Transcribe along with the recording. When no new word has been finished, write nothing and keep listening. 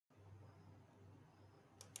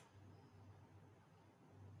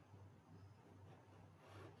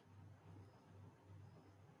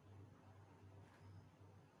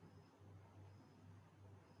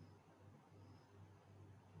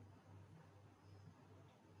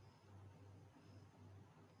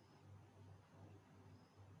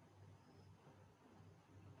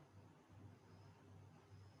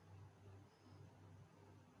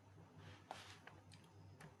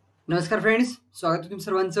नमस्कार फ्रेंड्स, स्वागत आहे तुम्ही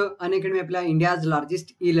सर्वांचं अनअकॅडमी आपल्या India's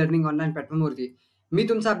largest e learning online प्लॅटफॉर्मवरती। मी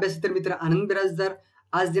तुमचा अभ्यासेतर मित्र आनंद बिराजदार।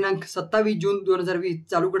 आज दिनांक 27 जून 2020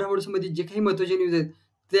 चालू घडामोडींमध्ये जे काही महत्त्वाचे न्यूज आहेत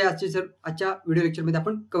ते आजच्या व्हिडिओ लेक्चरमध्ये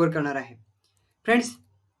आपण कव्हर करणार आहे। फ्रेंड्स,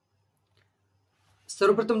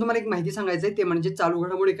 सर्वप्रथम तुम्हाला एक माहिती सांगायचं आहे, ते म्हणजे चालू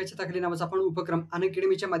घडामोडी एका छताखाली नावाचा आपण उपक्रम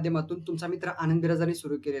अनअकॅडमीच्या माध्यमातून तुमचा मित्र आनंद बिराजदारने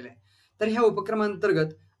सुरू केलेला आहे। तर ह्या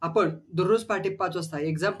उपक्रमांतर्गत आपण दररोज पहाटे 5 वाजता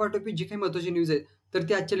एक्झाम पॉइंट ऑफ व्ह्यू जे काही महत्त्वाचे न्यूज आहेत तर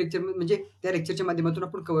ते आजच्या लेक्चर म्हणजे त्या लेक्चरच्या माध्यमातून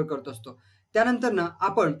आपण कव्हर करत असतो। त्यानंतर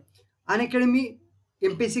आपण अनअकॅडमी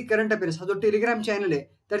MPSC करंट अफेअर्स हा जो टेलिग्राम चॅनल आहे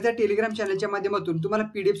तर त्या टेलिग्राम चॅनलच्या माध्यमातून तुम्हाला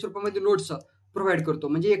PDF स्वरूपामध्ये नोट्स प्रोव्हाइड करतो।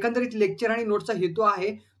 म्हणजे एकंदरीत लेक्चर आणि नोट्सचा हेतू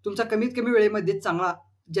आहे तुमचा कमीत कमी वेळेमध्ये चांगला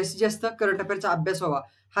जास्तीत जास्त करंट अफेअरचा अभ्यास व्हावा,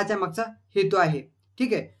 हा त्यामागचा हेतू आहे।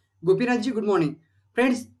 ठीक आहे गोपीनाथजी, गुड मॉर्निंग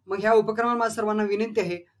फ्रेंड्स। मग ह्या उपक्रमाला माझ्या सर्वांना विनंती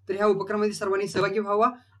आहे तर ह्या उपक्रमामध्ये सर्वांनी सहभागी व्हावा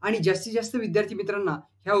आणि जास्तीत जास्त विद्यार्थी मित्रांना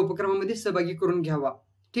ह्या उपक्रमामध्ये सहभागी करून घ्यावा।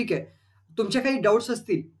 ठीक आहे, तुमच्या काही डाऊट्स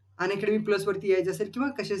असतील अनअकॅडमी प्लस वरती यायचं असेल किंवा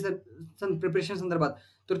कशा प्रिपरेशन संदर्भात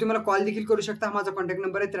तर तुम्हाला कॉल देखील करू शकता। हा माझा कॉन्टॅक्ट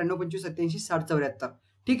नंबर आहे 9325876074।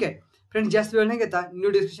 ठीक आहे फ्रेंड्स, जास्त वेळ न घेता न्यू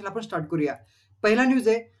डिस्कशन आपण स्टार्ट करूया। पहिला न्यूज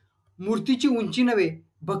आहे, मूर्तीची उंची नव्हे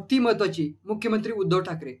भक्ती महत्वाची, मुख्यमंत्री उद्धव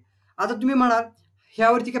ठाकरे। आता तुम्ही म्हणाल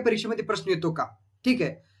ह्यावरती काय परीक्षेमध्ये प्रश्न येतो का? ठीक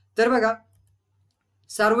आहे, तर बघा,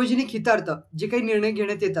 सार्वजनिक हितार्थ जे काही निर्णय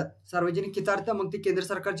घेण्यात येतात, सार्वजनिक हितार्थ मग ते केंद्र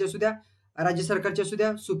सरकारचे असू द्या, राज्य सरकारचे असू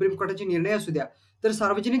द्या, सुप्रीम कोर्टाचे निर्णय असू द्या, तर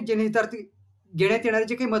सार्वजनिक जनहितार्थ घेण्यात येणारे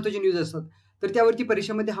जे काही महत्त्वाचे न्यूज असतात तर त्यावरती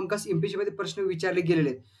परीक्षेमध्ये हमखास MPSC मध्ये प्रश्न विचारले गेलेले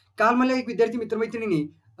आहेत। काल मला एक विद्यार्थी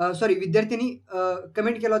विद्यार्थ्यांनी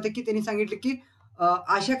कमेंट केला होता की त्यांनी सांगितलं की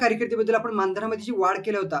आशा कार्यकर्तेबद्दल आपण मानधनामध्ये जी वाढ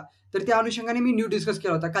केला होता तर त्या अनुषंगाने मी न्यू डिस्कस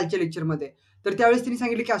केला होता कालच्या लेक्चरमध्ये। तर त्यावेळेस त्यांनी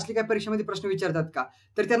सांगितलं की असली काय परीक्षेमध्ये प्रश्न विचारतात का?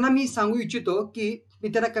 तर त्यांना मी सांगू इच्छितो की मी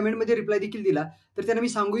त्यांना कमेंटमध्ये रिप्लाय देखील दिला, तर त्यांना मी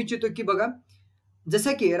सांगू इच्छितो की बघा,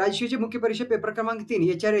 जसं की राजकीयचे मुख्य परीक्षा पेपर क्रमांक 3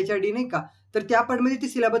 HRD नाही का, तर त्या पार्टमध्ये ते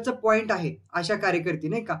सिलेबसचा पॉईंट आहे आशा कार्यकर्ते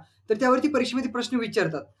नाही का, तर त्यावरती परीक्षेमध्ये प्रश्न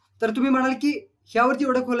विचारतात। तर तुम्ही म्हणाल की ह्यावरती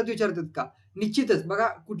एवढं खोलात विचारतात का? निश्चितच बघा,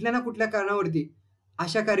 कुठल्या ना कुठल्या कारणावरती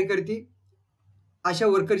आशा कार्यकर्ते, आशा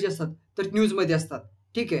वर्कर जे असतात तर न्यूजमध्ये असतात।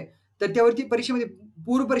 ठीक आहे, तर त्यावरती परीक्षेमध्ये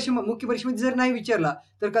पूर्व परीक्षा मुख्य परीक्षेमध्ये जर नाही विचारला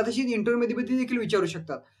तर कदाचित इंटरव्ह्यूमध्ये देखील विचारू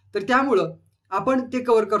शकतात। तर त्यामुळं आपण ते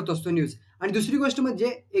कव्हर करतो असतो न्यूज। आणि दुसरी गोष्ट म्हणजे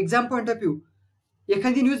एक्झाम पॉइंट ऑफ व्ह्यू,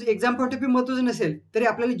 एखादी news exam point of view महत्त्वाचं नसेल तरी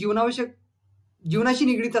आपल्याला जीवनाशी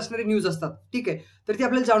निगडीत असणारे न्यूज असतात। ठीक आहे, तर ते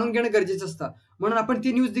आपल्याला जाणून घेणं गरजेचं असतं, म्हणून आपण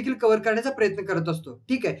ती न्यूज देखील कव्हर करण्याचा प्रयत्न करत असतो।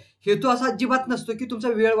 ठीक आहे, हेतू असा अजिबात नसतो की तुमचा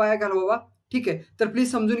वेळ वाया घालवावा। ठीक आहे, तर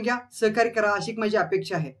प्लीज समजून घ्या, सहकार्य करा अशी माझी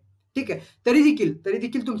अपेक्षा आहे। ठीक आहे, तरी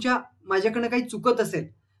देखील तुमच्या माझ्याकडनं काही चुकत असेल,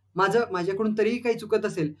 माझ्याकडून तरीही काही चुकत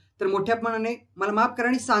असेल तर मोठ्यापणाने मला माफ करा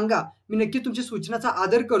आणि सांगा, मी नक्की तुमच्या सूचनाचा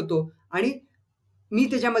आदर करतो आणि मी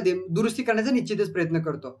त्याच्यामध्ये दुरुस्ती करण्याचा निश्चितच प्रयत्न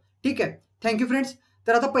करतो। ठीक आहे, थँक्यू फ्रेंड्स।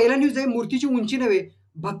 तर आता पहिला न्यूज आहे, मूर्तीची उंची नव्हे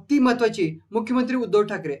भक्ती महत्वाची, मुख्यमंत्री उद्धव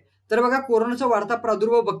ठाकरे। तर बघा, कोरोनाचा वाढता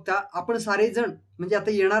प्रादुर्भाव बघता आपण सारेजण म्हणजे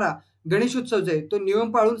आता येणारा गणेशोत्सव जो आहे तो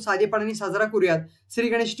नियम पाळून साधेपणाने साजरा करूयात। श्री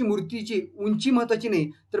गणेशाची मूर्तीची उंची महत्वाची नाही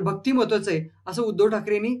तर भक्ती महत्वाचं आहे, असं उद्धव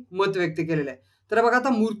ठाकरे यांनी मत व्यक्त केलेलं आहे। तर बघा, आता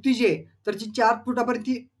मूर्ती जी आहे तर ती 4 फुटापर्यंत,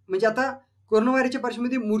 म्हणजे आता कोरोना व्हायरसच्या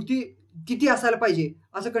पार्श्वभूमीमध्ये मूर्ती किती असायला पाहिजे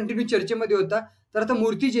असं कंटिन्यू चर्चेमध्ये होता। तर आता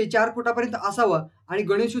मूर्ती जे 4 फुटापर्यंत असावं आणि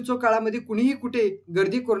गणेशोत्सव काळामध्ये कुणीही कुठे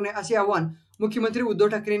गर्दी करू नये असे आवाहन मुख्यमंत्री उद्धव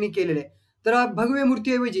ठाकरे यांनी केलेले आहे। तर भव्य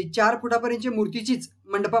मूर्तीऐवजी 4 फुटापर्यंतच्या मूर्तीचीच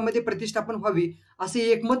मंडपामध्ये प्रतिष्ठापन व्हावी असे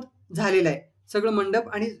एकमत झालेलं आहे सगळं मंडप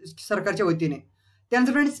आणि सरकारच्या वतीने।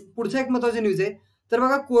 त्यानंतर फ्रेंड्स, पुढचा एक महत्त्वाचा न्यूज आहे, तर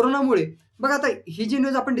बघा, कोरोनामुळे बघा, आता ही जी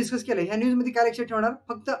न्यूज आपण डिस्कस केलं ह्या न्यूजमध्ये काय लक्षात ठेवणार,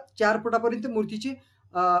 फक्त 4 फुटापर्यंत मूर्तीची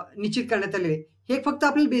निश्चित करण्यात आलेली आहे। हे फक्त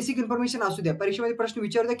आपल्याला बेसिक इन्फॉर्मेशन असू द्या, परीक्षेमध्ये प्रश्न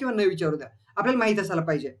विचारू द्या किंवा न विचारू द्या, आपल्याला माहित असायला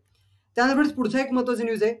पाहिजे। त्यानंतर पुढचा एक महत्त्वाचा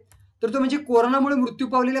न्यूज आहे, तर तो म्हणजे कोरोनामुळे मृत्यू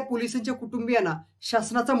पावलेल्या पोलिसांच्या कुटुंबियांना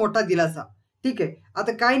शासनाचा मोठा दिलासा। ठीक आहे,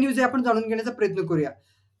 आता काय न्यूज आहे आपण जाणून घेण्याचा प्रयत्न करूया।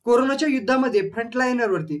 कोरोनाच्या युद्धामध्ये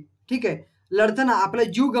फ्रंटलाईनरवरती, ठीक आहे, लढताना आपला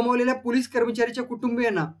जीव गमावलेल्या पोलीस कर्मचाऱ्याच्या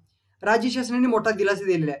कुटुंबियांना राज्य शासनाने मोठा दिलासा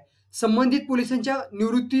दिलेला आहे। संबंधित पोलिसांच्या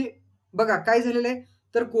निवृत्ती, बघा काय झालेलं आहे,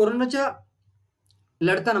 तर कोरोनाच्या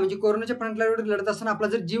लढताना म्हणजे कोरोनाच्या फ्रंटलाईनवर लढत असताना आपला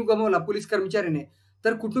जर जीव गमावला पोलीस कर्मचाऱ्याने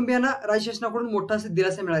तर कुटुंबियांना राज्य शासनाकडून मोठा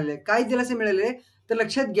दिलासा मिळालेला आहे। काय दिलासा मिळालेला आहे तर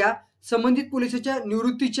लक्षात घ्या, संबंधित पोलिसाच्या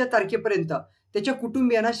निवृत्तीच्या तारखेपर्यंत त्याच्या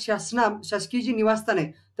कुटुंबियांना शासकीय जी निवासस्थान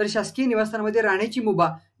आहे तर शासकीय निवासस्थानामध्ये राहण्याची मुभा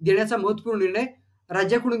देण्याचा महत्त्वपूर्ण निर्णय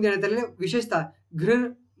राज्याकडून देण्यात आलेला, विशेषतः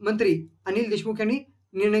गृहमंत्री अनिल देशमुख यांनी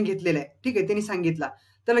निर्णय घेतलेला आहे। ठीक आहे, त्यांनी सांगितला।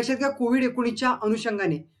 तर लक्षात घ्या, कोविड-19च्या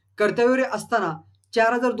अनुषंगाने कर्तव्यावर असताना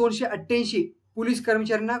 4288 पोलीस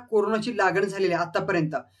कर्मचाऱ्यांना कोरोनाची लागण झालेली आहे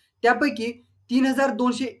आतापर्यंत। त्यापैकी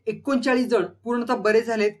 3239 जण पूर्णतः बरे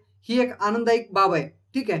झालेत, ही एक आनंददायक बाब आहे।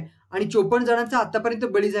 ठीक आहे, आणि 54 जणांचा आतापर्यंत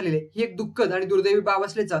बळी झालेले ही एक दुःखद आणि दुर्दैवी बाब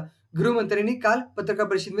असल्याचं गृहमंत्र्यांनी काल पत्रकार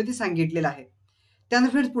परिषदेमध्ये सांगितलेलं आहे.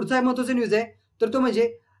 त्यानंतर फ्रेंड्स पुढचा महत्त्वाचा न्यूज आहे तर तो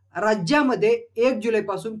म्हणजे राज्यामध्ये 1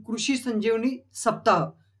 जुलैपासून कृषी संजीवनी सप्ताह.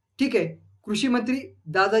 ठीक आहे, कृषी मंत्री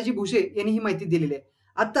दादाजी भुसे यांनी ही माहिती दिलेली आहे.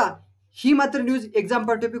 आता ही मात्र news exam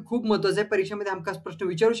point of view खूप महत्त्वाचं आहे. परीक्षेमध्ये हमखास प्रश्न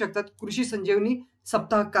विचारू शकतात कृषी संजीवनी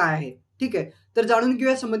सप्ताह काय आहे. ठीक आहे, तर जाणून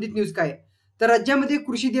घेऊया संबंधित न्यूज काय आहे. तर राज्यामध्ये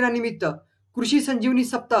कृषी दिनानिमित्त कृषी संजीवनी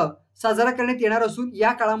सप्ताह साजरा करण्यात येणार असून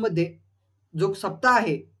या काळामध्ये जो सप्ताह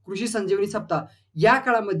आहे कृषी संजीवनी सप्ताह या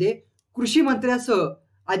काळामध्ये कृषी मंत्र्यासह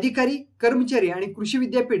अधिकारी, कर्मचारी आणि कृषी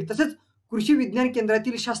विद्यापीठ तसंच कृषी विज्ञान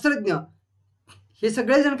केंद्रातील शास्त्रज्ञ हे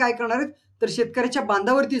सगळेजण काय करणार आहेत तर शेतकऱ्याच्या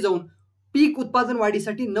बांधावरती जाऊन पीक उत्पादन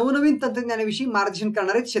वाढीसाठी नवनवीन तंत्रज्ञानाविषयी मार्गदर्शन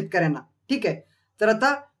करणार आहेत शेतकऱ्यांना. ठीक आहे, तर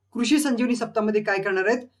आता कृषी संजीवनी सप्ताहामध्ये काय करणार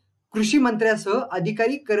आहेत कृषी मंत्र्यासह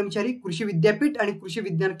अधिकारी, कर्मचारी, कृषी विद्यापीठ आणि कृषी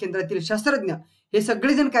विज्ञान केंद्रातील शास्त्रज्ञ हे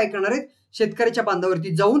सगळेजण काय करणार आहेत शेतकऱ्याच्या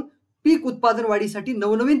बांधावरती जाऊन पीक उत्पादन वाढीसाठी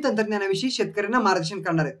नवनवीन तंत्रज्ञानाविषयी शेतकऱ्यांना मार्गदर्शन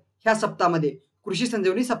करणार आहेत ह्या सप्ताहामध्ये, कृषी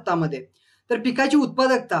संजीवनी सप्ताहामध्ये. तर पिकाची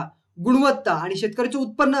उत्पादकता, गुणवत्ता आणि शेतकऱ्याचे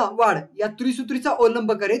उत्पन्न वाढ या त्रिसूत्रीचा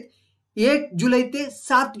अवलंब करीत 1 जुलै ते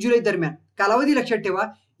 7 जुलै दरम्यान, कालावधी लक्षात ठेवा,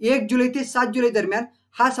 1 जुलै ते 7 जुलै दरम्यान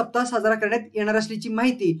हा सप्ताह साजरा करण्यात येणार असल्याची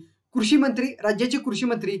माहिती राज्याचे कृषी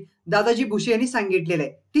मंत्री दादाजी भुसे यांनी सांगितलेलं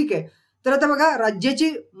आहे. ठीक आहे, तर आता बघा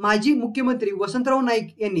राज्याचे माजी मुख्यमंत्री वसंतराव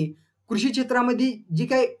नाईक यांनी कृषी क्षेत्रामध्ये जी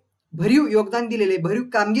काही भरीव योगदान दिलेले, भरीव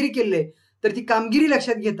कामगिरी केलेली आहे, तर ती कामगिरी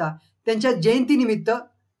लक्षात घेता त्यांच्या जयंतीनिमित्त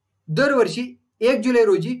दरवर्षी 1 जुलै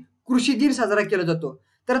रोजी कृषी दिन साजरा केला जातो.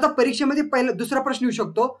 तर आता परीक्षेमध्ये दुसरा प्रश्न येऊ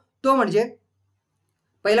शकतो तो म्हणजे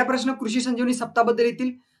पहिला प्रश्न कृषी संजीवनी सप्ताहाबद्दल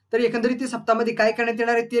येतील तर एकंदरीत ते सप्ताहामध्ये काय करण्यात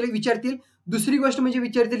येणार आहे ते विचारतील. दुसरी गोष्ट म्हणजे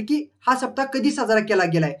विचारतील की हा सप्ताह कधी साजरा केला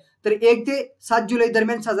गेलाय तर 1 ते 7 जुलै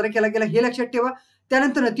दरम्यान साजरा केला गेला हे लक्षात ठेवा.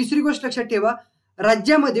 त्यानंतर तिसरी गोष्ट लक्षात ठेवा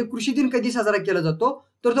राज्यामध्ये कृषी दिन कधी साजरा केला जातो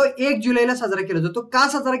तर तो 1 जुलैला साजरा केला जातो. का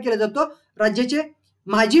साजरा केला जातो? राज्याचे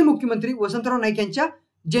माजी मुख्यमंत्री वसंतराव नाईक यांच्या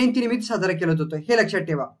जयंतीनिमित्त साजरा केला जातो हे लक्षात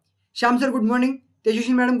ठेवा. श्याम सर गुड मॉर्निंग,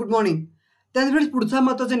 तेजस्वी मॅडम गुड मॉर्निंग. त्यानंतर पुढचा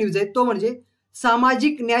महत्त्वाचा न्यूज आहे तो म्हणजे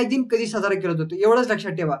सामाजिक न्याय दिन कधी साजरा केला जातो एवढंच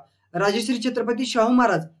लक्षात ठेवा. राजश्री छत्रपती शाहू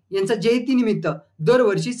महाराज यांचा जयंतीनिमित्त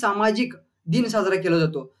दरवर्षी सामाजिक दिन साजरा केला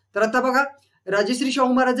जातो. तर आता बघा राजश्री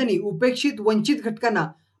शाहू महाराजांनी उपेक्षित वंचित घटकांना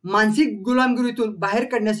मानसिक गुलामगिरीतून बाहेर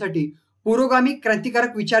काढण्यासाठी पुरोगामी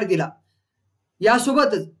क्रांतिकारक विचार दिला.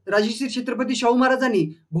 यासोबतच राजश्री छत्रपती शाहू महाराजांनी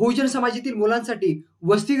बहुजन समाजातील मुलांसाठी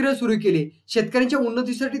वसतिगृह सुरू केले, शेतकऱ्यांच्या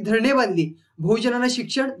उन्नतीसाठी धरणे बांधली, बहुजनांना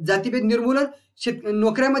शिक्षण, जातीभेद निर्मूलन,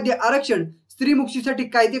 नोकऱ्यामध्ये आरक्षण, स्त्री मुक्तीसाठी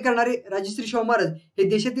कायदे करणारे राजश्री शाहू महाराज हे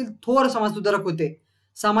देशातील थोर समाजसुधारक होते.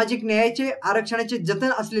 सामाजिक न्यायाचे, आरक्षणाचे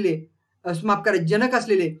जनक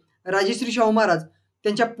असलेले राजश्री शाहू महाराज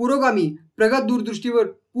त्यांच्या पुरोगामी प्रगत दूरदृष्टीवर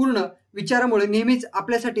पूर्ण विचारामुळे नेहमीच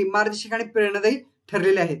आपल्यासाठी मार्गदर्शक आणि प्रेरणादायी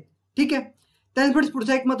ठरलेले आहेत. ठीक आहे, त्यानंतर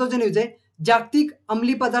पुढचा एक महत्त्वाचा न्यूज आहे जागतिक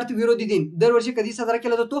अंमली पदार्थ विरोधी दिन दरवर्षी कधी साजरा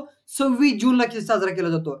केला जातो? 26 जूनला साजरा केला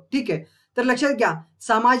जातो. ठीक आहे, तर लक्षात घ्या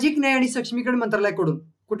सामाजिक न्याय आणि सक्षमीकरण मंत्रालयाकडून,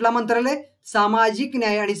 कुठला मंत्रालय? सामाजिक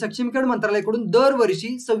न्याय आणि सक्षमीकरण मंत्रालयाकडून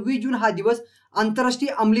दरवर्षी 26 जून हा दिवस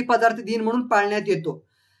आंतरराष्ट्रीय अंमली पदार्थ दिन म्हणून पाळण्यात येतो.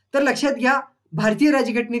 तर लक्षात घ्या भारतीय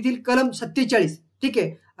राज्यघटनेतील कलम 47, ठीक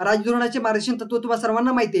आहे, राजधोरणाचे मार्गदर्शन तत्व तुम्हाला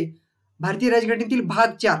सर्वांना माहिती आहे. भारतीय राज्यघटनेतील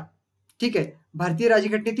भाग 4, ठीक आहे, भारतीय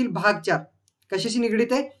राज्यघटनेतील भाग 4 कशाशी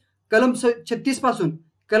निगडीत आहे? कलम 36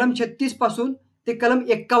 पासून ते कलम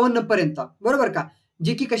 51 पर्यंत, बरोबर का,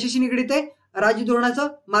 जे की कशाशी निगडीत आहे? राजधोरणाचं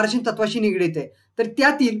मार्गदर्शन तत्वाशी निगडीत आहे. तर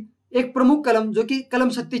त्यातील एक प्रमुख कलम जो की कलम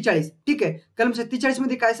 47, ठीक आहे, कलम 47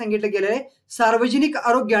 मध्ये काय सांगितलं गेलं आहे? सार्वजनिक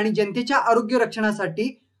आरोग्य आणि जनतेच्या आरोग्य रक्षणासाठी,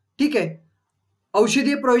 ठीक आहे,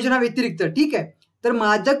 औषधीय प्रयोजनाव्यतिरिक्त, ठीक आहे, तर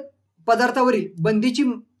मादक पदार्थावरील बंदीची,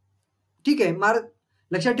 ठीक आहे,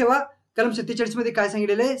 लक्षात ठेवा कलम 47 मध्ये काय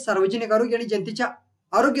सांगितलेलं आहे? सार्वजनिक आरोग्य आणि जनतेच्या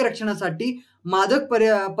आरोग्य रक्षणासाठी मादक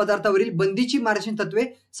पदार्थावरील बंदीची मार्गदर्शन तत्वे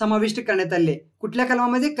समाविष्ट करण्यात आले. कुठल्या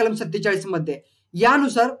कलमामध्ये? कलम 47 मध्ये.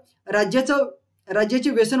 यानुसार राज्याचे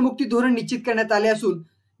व्यसनमुक्ती धोरण निश्चित करण्यात आले असून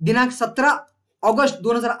दिनांक 17 ऑगस्ट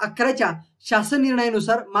 2011च्या शासन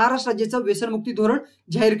निर्णयानुसार महाराष्ट्र राज्याचं व्यसनमुक्ती धोरण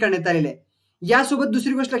जाहीर करण्यात आलेलं आहे. यासोबत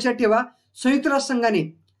दुसरी गोष्ट लक्षात ठेवा संयुक्त राष्ट्र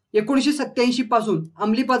संघाने 1987 पासून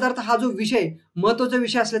अंमली पदार्थ हा जो विषय महत्वाचा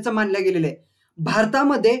विषय असल्याचं मानला गेलेला आहे.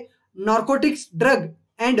 भारतामध्ये narcotics drug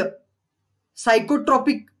and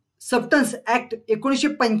सायकोट्रॉपिक substance act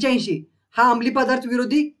 1985 हा अंमली पदार्थ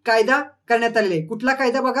विरोधी कायदा करण्यात आलेला आहे. कुठला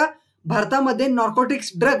कायदा? बघा, भारतामध्ये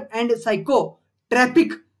narcotics drug and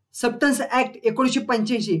सायकोट्रॉपिक substance act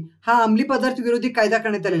 1985 हा अंमली पदार्थ विरोधी कायदा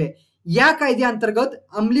करण्यात आलेला आहे. या कायद्याअंतर्गत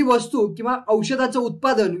अंमली वस्तू किंवा औषधाचं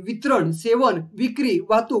उत्पादन, वितरण, सेवन, विक्री,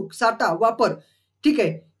 वाहतूक, साठा, वापर, ठीक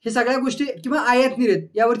आहे, हे सगळ्या गोष्टी किंवा आयात निर्यात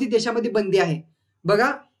यावरती देशामध्ये बंदी आहे.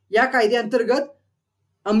 बघा, या कायद्याअंतर्गत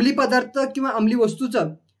अंमली पदार्थ किंवा अंमली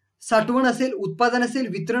वस्तूचं साठवण असेल, उत्पादन असेल,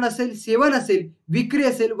 वितरण असेल, सेवन असेल, विक्री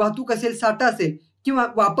असेल, वाहतूक असेल, साठा असेल किंवा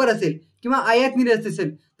वापर असेल किंवा आयात निर्यात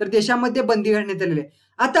असेल तर देशामध्ये बंदी घालण्यात आलेली आहे.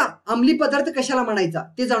 आता अंमली पदार्थ कशाला म्हणायचा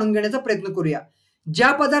ते जाणून घेण्याचा प्रयत्न करूया.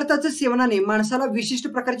 ज्या पदार्थाच्या सेवनाने माणसाला विशिष्ट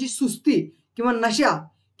प्रकारची सुस्ती किंवा नशा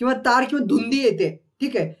किंवा तार किंवा धुंदी येते,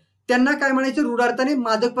 ठीक आहे, त्यांना काय म्हणायचं? रूढार्थाने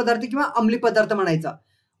मादक पदार्थ किंवा अंमली पदार्थ म्हणायचा.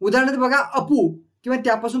 उदाहरणार्थ बघा, अफू किंवा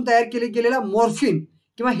त्यापासून तयार गेलेला मॉर्फिन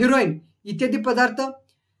किंवा हिरोईन इत्यादी पदार्थ.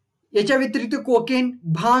 याच्या व्यतिरिक्त कोकेन,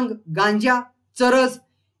 भांग, गांजा, चरस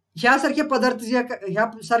ह्यासारखे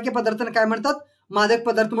पदार्थांना काय म्हणतात? मादक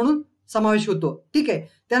पदार्थ म्हणून समावेश होतो. ठीक आहे.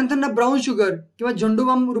 त्यानंतर ब्राऊन शुगर किंवा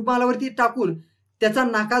झेंडूबाम रुमालावरती टाकून त्याचा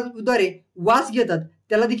नाकाद्वारे वास घेतात,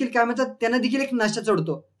 त्याला देखील काय म्हणतात? त्यांना देखील एक नशा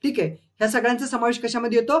चढतो. ठीक आहे. ह्या सगळ्यांचा समावेश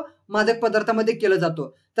कशामध्ये येतो? मादक पदार्थामध्ये केला जातो.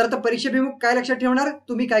 तर आता परीक्षेभिमुख काय लक्षात ठेवणार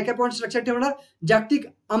तुम्ही? काय काय पॉईंट्स लक्षात ठेवणार? जागतिक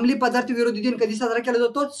अंमली पदार्थ विरोधी दिन कधी साजरा केला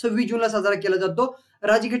जातो? 26 जूनला साजरा केला जातो.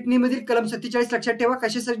 राज्यघटनेमधील कलम 47 लक्षात ठेवा.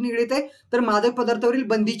 कशासाठी निगडीत आहे? तर मादक पदार्थावरील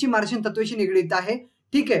बंदीची मार्गदर्शन तत्वाशी निगडीत आहे.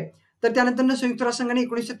 ठीक आहे. तर त्यानंतर संयुक्त राष्ट्रसंघाने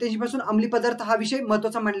 1987 पासून अंमली पदार्थ हा विषय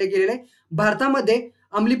महत्वाचा मानला गेलेला आहे. भारतामध्ये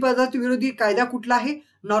अंमली पदार्थ विरोधी कायदा कुठला आहे?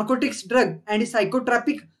 Narcotics drug and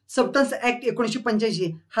सायकोट्रॉपिक substance act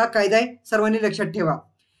 1985 हा कायदा आहे. सर्वांनी लक्षात ठेवा.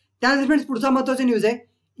 त्यानंतर फ्रेंड्स पुढचा महत्वाचा न्यूज आहे,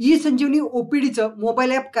 ई संजीवनी ओपीडीचं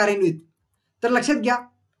मोबाईल ऍप कार्यान्वित. तर लक्षात घ्या,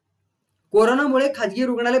 कोरोनामुळे खाजगी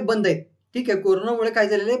रुग्णालय बंद आहेत. ठीक आहे. कोरोनामुळे काय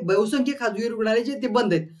झालेलं आहे? बहुसंख्य खाजगी रुग्णालय जे ते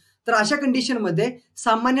बंद आहेत. तर अशा कंडिशनमध्ये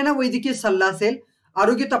सामान्यांना वैद्यकीय सल्ला असेल,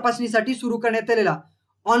 आरोग्य तपासणीसाठी सुरू करण्यात आलेला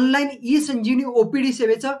ऑनलाईन ई संजीवनी ओपीडी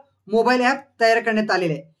सेवेचा मोबाईल ऍप तयार करण्यात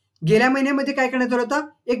आलेला आहे. गेल्या महिन्यामध्ये काय करण्यात आलं होतं?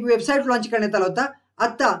 एक वेबसाईट लॉन्च करण्यात आला होता.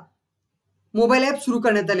 आता मोबाईल ऍप सुरू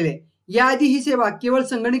करण्यात आलेले आहे. याआधी ही सेवा केवळ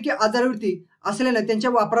संगणकीय आधारावरती असल्यानं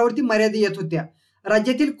त्यांच्या वापरावरती मर्यादा येत होत्या.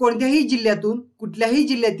 राज्यातील कोणत्याही जिल्ह्यातून कुठल्याही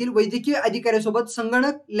जिल्ह्यातील वैद्यकीय अधिकाऱ्यासोबत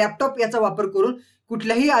संगणक, लॅपटॉप याचा वापर करून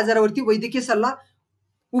कुठल्याही आजारावरती वैद्यकीय सल्ला,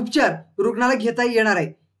 उपचार रुग्णाला घेता येणार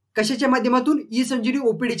आहे. कशाच्या माध्यमातून? ई संजीवनी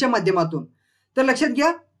ओपीडीच्या माध्यमातून. तर लक्षात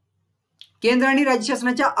घ्या, केंद्र आणि राज्य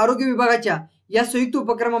शासनाच्या आरोग्य विभागाच्या या संयुक्त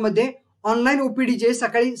उपक्रमामध्ये ऑनलाईन ओपीडी जे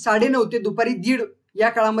सकाळी 9:30 ते दुपारी 1:30 या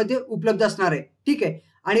काळामध्ये उपलब्ध असणार आहे. ठीक आहे.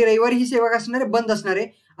 आणि रविवारी ही सेवा असणार आहे, बंद असणार आहे.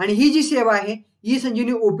 आणि ही जी सेवा आहे ई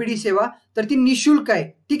संजीवनी ओपीडी सेवा तर ती निःशुल्क आहे.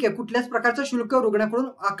 ठीक आहे. कुठल्याच प्रकारचा शुल्क रुग्णाकडून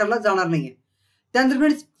आकारला जाणार नाहीये. त्यानंतर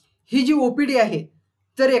फ्रेंड्स ही जी ओपीडी आहे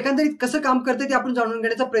तर एकंदरीत कसं काम करते ते आपण जाणून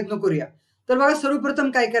घेण्याचा प्रयत्न करूया. तर बघा, सर्वप्रथम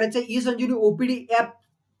काय करायचं? ई संजीवनी ओपीडी ऍप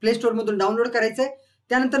प्ले स्टोर मधून डाउनलोड करायचंय.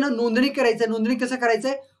 त्यानंतर नोंदणी करायचंय. नोंदणी कसं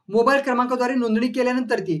करायचंय? मोबाईल क्रमांकाद्वारे नोंदणी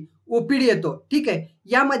केल्यानंतर ती ओपीडी येतो. ठीक आहे.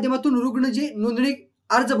 या माध्यमातून रुग्ण जे नोंदणी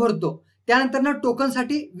अर्ज भरतो, त्यानंतर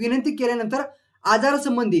टोकनसाठी विनंती केल्यानंतर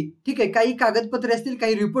आजारासंबंधी ठीक आहे काही कागदपत्रे असतील,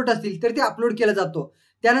 काही रिपोर्ट असतील तर ते अपलोड केला जातो.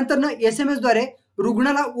 त्यानंतर SMS द्वारे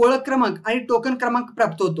रुग्णाला ओळख क्रमांक आणि टोकन क्रमांक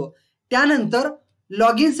प्राप्त होतो. त्यानंतर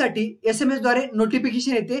लॉग इन साठी SMS द्वारे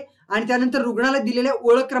नोटिफिकेशन येते आणि त्यानंतर रुग्णाला दिलेल्या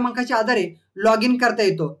ओळख क्रमांकाच्या आधारे लॉग इन करता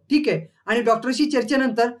येतो. ठीक आहे. आणि डॉक्टरशी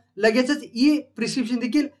चर्चेनंतर लगेचच ई प्रिस्क्रिप्शन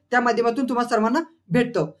देखील त्या माध्यमातून तुम्हाला सर्वांना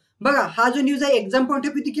भेटतो. बघा, हा जो न्यूज आहे एक्झाम पॉईंट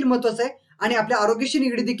ऑफ व्ह्यू देखील महत्वाचा आहे आणि आपल्या आरोग्याशी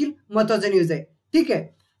निगडीत देखील महत्वाचा न्यूज आहे. ठीक आहे.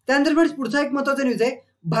 त्यानंतर फ्रेंड्स पुढचा एक महत्वाचा न्यूज आहे,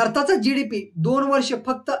 भारताचा GDP 2 वर्ष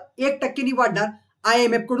फक्त 1% वाढणार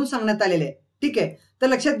IMF कडून सांगण्यात आलेले आहे. ठीक आहे. तर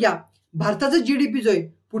लक्षात घ्या, भारताचा GDP जो आहे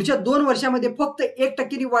पुढच्या 2 वर्षामध्ये फक्त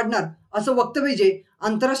 1% वाढणार असं वक्तव्य जे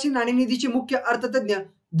आंतरराष्ट्रीय नाणेनिधीचे मुख्य अर्थतज्ञ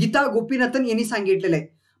गीता गोपीनाथन यांनी सांगितलेलं आहे.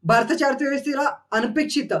 भारताच्या अर्थव्यवस्थेला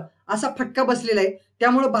अनपेक्षित असा फटका बसलेला आहे.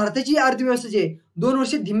 त्यामुळे भारताची अर्थव्यवस्था जी आहे 2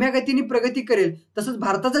 वर्ष धीम्या गतीने प्रगती करेल, तसंच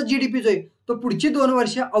भारताचा GDP जो आहे तो पुढची 2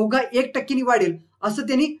 वर्ष अवघा 1% वाढेल असं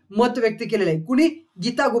त्यांनी मत व्यक्त केलेलं आहे. कुणी?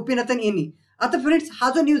 गीता गोपीनाथन यांनी. आता फ्रेंड्स हा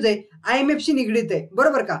जो न्यूज आहे IMF शी निगडीत आहे,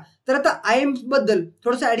 बरोबर का? तर आता IMF बद्दल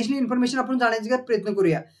थोडंसं ऍडिशनल इन्फॉर्मेशन आपण जाण्याचा प्रयत्न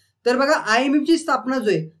करूया. तर बघा, IMF ची स्थापना जो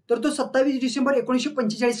आहे तर तो 27 डिसेंबर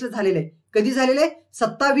 1945 ला झालेला आहे. कधी झालेला आहे?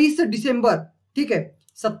 27 डिसेंबर. ठीक आहे.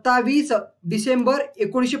 27 डिसेंबर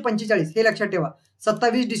 1945 हे लक्षात ठेवा.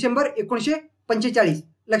 27 डिसेंबर 1945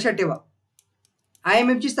 लक्षात ठेवा.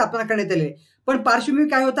 IMF ची स्थापना करण्यात आली आहे. पण पार्श्वभूमी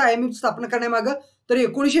काय होता IMF ची स्थापना करण्यामागं? तर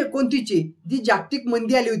 1929 ची जी जागतिक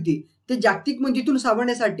मंदी आली होती, ते जागतिक मंदीतून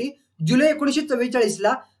सावरण्यासाठी जुलै 1944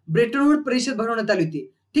 ला ब्रेटन वूड परिषद भरवण्यात आली होती.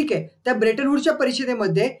 ठीक आहे. त्या ब्रेटन वूडच्या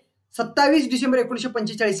परिषदेमध्ये 27 डिसेंबर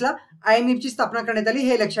 1945 ला IMF ची स्थापना करण्यात आली,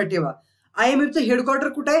 हे लक्षात ठेवा. IMF चं हेडक्वार्टर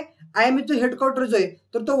कुठे आहे? IMF चं हेडक्वार्टर जो आहे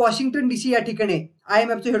तर तो वॉशिंग्टन DC या ठिकाणी आहे.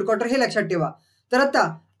 IMF चं हेडक्वार्टर हे लक्षात ठेवा. तर आता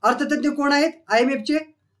अर्थतज्ञ कोण आहेत IMF चे?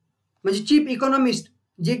 म्हणजे चीफ इकॉनॉमिस्ट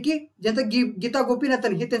जे की ज्यांचं गीता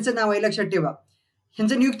गोपीनाथन हे त्यांचं नाव आहे, लक्षात ठेवा.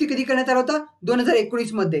 ह्यांचं नियुक्ती कधी करण्यात आला होता?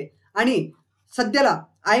 2019 मध्ये. आणि सध्याला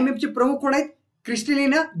IMF चे प्रमुख कोण आहेत?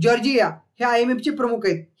 क्रिस्टलिना जॉर्जिया हे IMF चे प्रमुख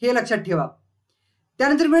आहेत, हे लक्षात ठेवा.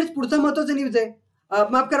 त्यानंतर फ्रेंड्स पुढचा महत्वाचा न्यूज आहे,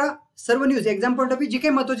 माफ करा सर्व news exam point of view जे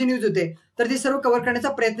काही महत्वाचे न्यूज होते तर ते सर्व कव्हर करण्याचा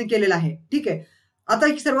प्रयत्न केलेला आहे. ठीक आहे. आता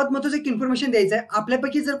एक सर्वात महत्वाचं एक इन्फॉर्मेशन द्यायचं आहे.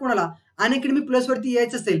 आपल्यापैकी जर कोणाला अनअकॅडमी प्लस वरती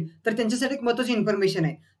यायचं असेल तर त्यांच्यासाठी एक महत्वाची इन्फॉर्मेशन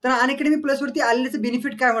आहे. तर अनअकॅडमी प्लस वरती आलेल्याचं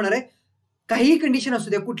बेनिफिट काय होणार आहे? काहीही कंडिशन असू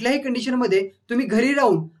द्या, कुठल्याही कंडिशनमध्ये तुम्ही घरी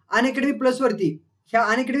राहून अनअकॅडमी प्लस वरती ह्या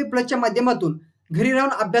अनअकॅडमी प्लसच्या माध्यमातून घरी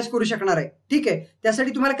राहून अभ्यास करू शकणार आहे. ठीक आहे.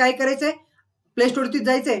 त्यासाठी तुम्हाला काय करायचंय? प्ले स्टोरवरती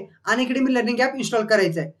जायचंय, अनअकॅडमी लर्निंग ऍप इन्स्टॉल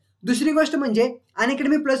करायचंय. दुसरी गोष्ट म्हणजे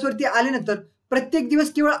अनअकॅडमी प्लस वरती आल्यानंतर प्रत्येक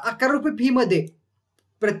दिवस केवळ 11 रुपये फी मध्ये,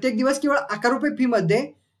 प्रत्येक दिवस केवळ 11 रुपये फी मध्ये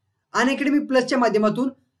अनअकॅडमी प्लसच्या माध्यमातून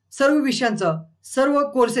सर्व विषयांचं सर्व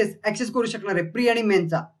कोर्सेस ऍक्सेस करू शकणार आहे, प्री आणि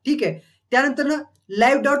मेनचा. ठीक आहे. त्यानंतर ना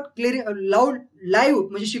लाईव्ह डाऊट क्लिअरिंग, लाईव्ह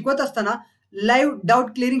म्हणजे शिकवत असताना लाईव्ह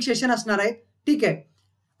डाऊट क्लिअरिंग सेशन असणार आहे. ठीक आहे.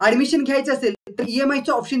 ऍडमिशन घ्यायचं असेल तर EMI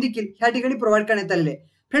ऑप्शन देखील ह्या ठिकाणी प्रोव्हाइड करण्यात आलेले आहे.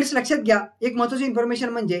 फ्रेंड्स लक्षात घ्या, एक महत्वाची इन्फॉर्मेशन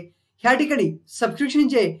म्हणजे ह्या ठिकाणी सबस्क्रिप्शन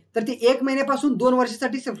जे आहे तर ते 1 महिन्यापासून 2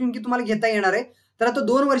 वर्षासाठी सबस्क्रिप्शन तुम्हाला घेता येणार आहे. तर आता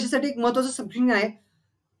 2 वर्षासाठी एक महत्वाचं सबस्क्रिप्शन आहे.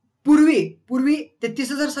 पूर्वी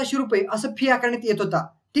 33,700 रुपये असं फी आकारण्यात येत होता.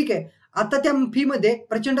 ठीक आहे. आता त्या फी मध्ये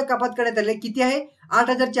प्रचंड कपात करण्यात आले. किती आहे?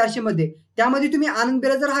 8,400 मध्ये. त्यामध्ये तुम्ही आनंद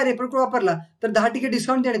बिराजदार हा रेफरल कोड वापरला तर 10%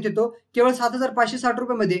 डिस्काउंट देण्यात येतो. केवळ 7,560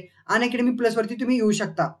 रुपये मध्ये अनअकॅडमी प्लस वरती तुम्ही येऊ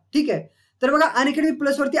शकता. ठीक आहे. तर बघा अनअकॅडमी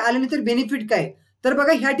प्लस वरती आल्यानंतर बेनिफिट काय? तर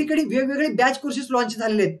बघा ह्या ठिकाणी वेगवेगळे बॅच कोर्सेस लॉन्च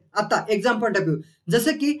झालेले आहेत आता एक्झाम पॉईंट ऑफ व्ह्यू.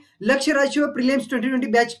 जसं की लक्ष्य राजसेवा प्रिलिम्स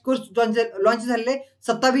 2020 बॅच कोर्स लॉन्च झालेले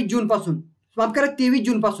 27 जून पासून, माफ करा 23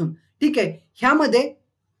 जून पासून. ठीक आहे. ह्यामध्ये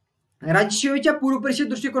राज्यसेवेच्या पूर्व परीक्षा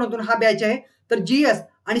दृष्टिकोनातून हा बॅच आहे. तर GS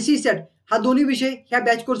आणि CSET हा दोन्ही विषय ह्या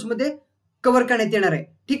बॅच कोर्समध्ये कव्हर करण्यात येणार आहे.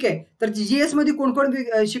 ठीक आहे. तर GS मध्ये कोण कोण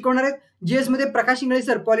शिकवणार आहेत? GS मध्ये प्रकाश इंगळे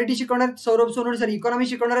सर पॉलिटी शिकवणार आहेत, सौरभ सोनवणे सर इकॉनॉमी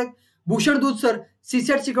शिकवणार आहेत, भूषण दूध सर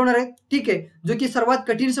CSET शिकवणार आहेत. ठीक आहे. जो की सर्वात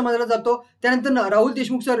कठीण समजला जातो. त्यानंतर Rahul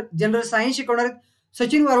Deshmukh sir general science शिकवणार आहेत,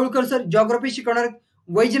 सचिन वारुळकर सर जॉग्राफी शिकवणार आहेत,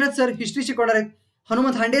 वैजनाथ सर हिस्ट्री शिकवणार आहेत,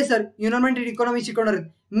 हनुमंत हांडे सर एन्व्हायरमेंटल इकॉनॉमी शिकवणार आहेत.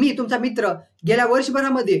 मी तुमचा मित्र गेल्या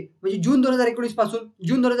वर्षभरामध्ये म्हणजे जून 2019 पासून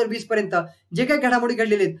जून 2020 पर्यंत जे काही घडामोडी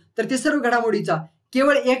घडलेले आहेत तर ते सर्व घडामोडीचा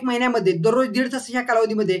केवळ 1 महिन्यामध्ये दररोज 1.5 तास ह्या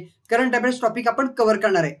कालावधीमध्ये करंट अफेअर्स टॉपिक आपण कव्हर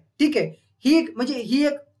करणार आहे. ठीक आहे. ही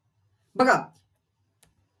एक बघा,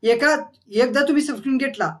 एकदा तुम्ही सबस्क्रिप्शन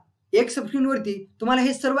घेतला, एक सबस्क्रिप्शन वरती तुम्हाला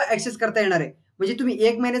हे सर्व ऍक्सेस करता येणार आहे. म्हणजे तुम्ही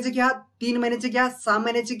 1 महिन्याचं घ्या, 3 महिन्याचं घ्या, 6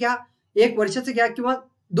 महिन्याचं घ्या, 1 वर्षाचं घ्या किंवा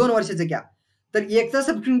 2 वर्षाचं घ्या. तर एकदा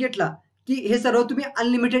सबस्क्रिप्शन घेतला की हे सर्व तुम्ही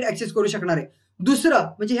अनलिमिटेड ऍक्सेस करू शकणार आहे. दुसरं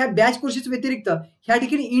म्हणजे ह्या बॅच कोर्सेस व्यतिरिक्त ह्या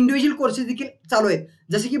ठिकाणी इंडिव्हिज्युअल कोर्सेस देखील चालू आहेत.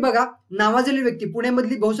 जसे की बघा नावाजलेली व्यक्ती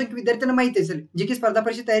पुण्यामधली बहुसंख्य विद्यार्थ्यांना माहिती असेल जे की स्पर्धा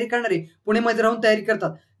परीक्षा तयारी करणारे पुण्यामध्ये राहून तयारी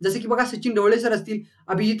करतात. जसे की बघा सचिन ढवळे सर असतील,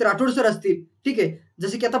 अभिजित राठोड सर असतील. ठीक आहे.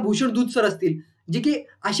 जसे की आता भूषण दूध सर असतील, जे की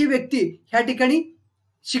अशी व्यक्ती ह्या ठिकाणी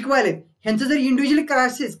शिकवायला ह्यांचं जर इंडिव्हिज्युअल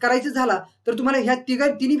क्लासेस करायचं झाला तर तुम्हाला ह्या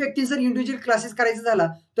तिन्ही व्यक्तींचा जर इंडिव्हिज्युअल क्लासेस करायचं झाला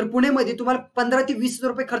तर पुण्यामध्ये तुम्हाला 15 ते 20 हजार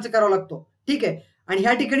रुपये खर्च करावा लागतो. ठीक आहे. आणि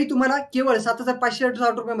ह्या ठिकाणी तुम्हाला केवळ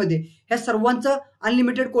 7,560 रुपयामध्ये ह्या सर्वांचं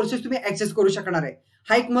अनलिमिटेड कोर्सेस तुम्ही ऍक्सेस करू शकणार आहे.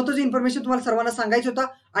 हा एक महत्त्वाचा इन्फॉर्मेशन तुम्हाला सर्वांना सांगायचं होता.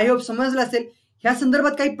 आय होप समजलं असेल. ह्या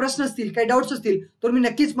संदर्भात काही प्रश्न असतील, काही डाऊट्स असतील तर मी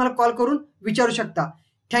नक्कीच मला कॉल करून विचारू शकता.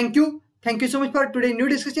 Thank you so much for today new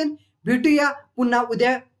discussion. भेटूया पुन्हा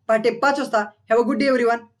उद्या पहाटे 5 वाजता. Have a good day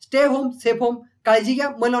everyone. Stay home, safe home. काळजी घ्या,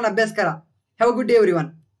 मन लावून अभ्यास करा. Have a good day everyone.